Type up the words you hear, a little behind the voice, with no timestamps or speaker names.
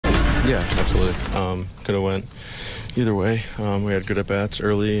Yeah, absolutely. Could have went either way. We had good at-bats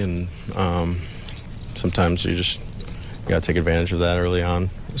early, and sometimes you got to take advantage of that early on,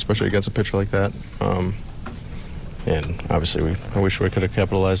 especially against a pitcher like that. And obviously, I wish we could have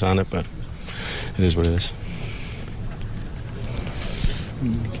capitalized on it, but it is what it is.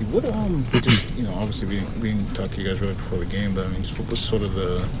 Nicky, what just obviously we didn't talk to you guys right before the game, but I mean, just what was sort of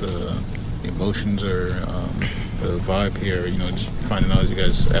the emotions or the vibe here? Just finding out after you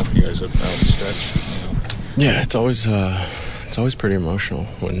guys have out the stretch. Yeah, it's always pretty emotional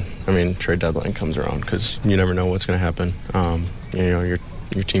when trade deadline comes around, because you never know what's going to happen.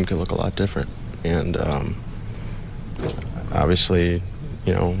 Your team can look a lot different, and obviously,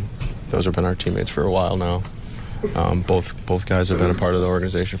 those have been our teammates for a while now. Both guys have been a part of the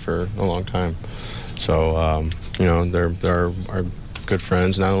organization for a long time. So, they're our good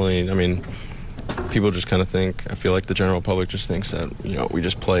friends. Not only, people just kind of think, I feel like the general public just thinks that, we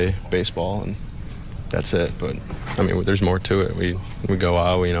just play baseball and that's it. But, there's more to it. We go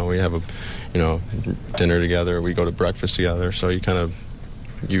out, we have a, dinner together, we go to breakfast together. So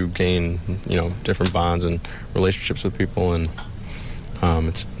you gain, different bonds and relationships with people. And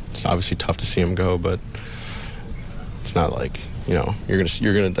it's obviously tough to see them go, but it's not like, you're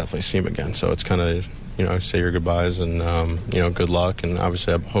gonna definitely see him again. So it's kind of, say your goodbyes and, good luck. And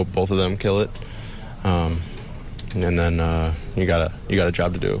obviously I hope both of them kill it. And then you got a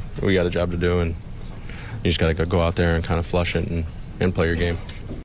job to do. We got a job to do, and you just got to go out there and kind of flush it and play your game.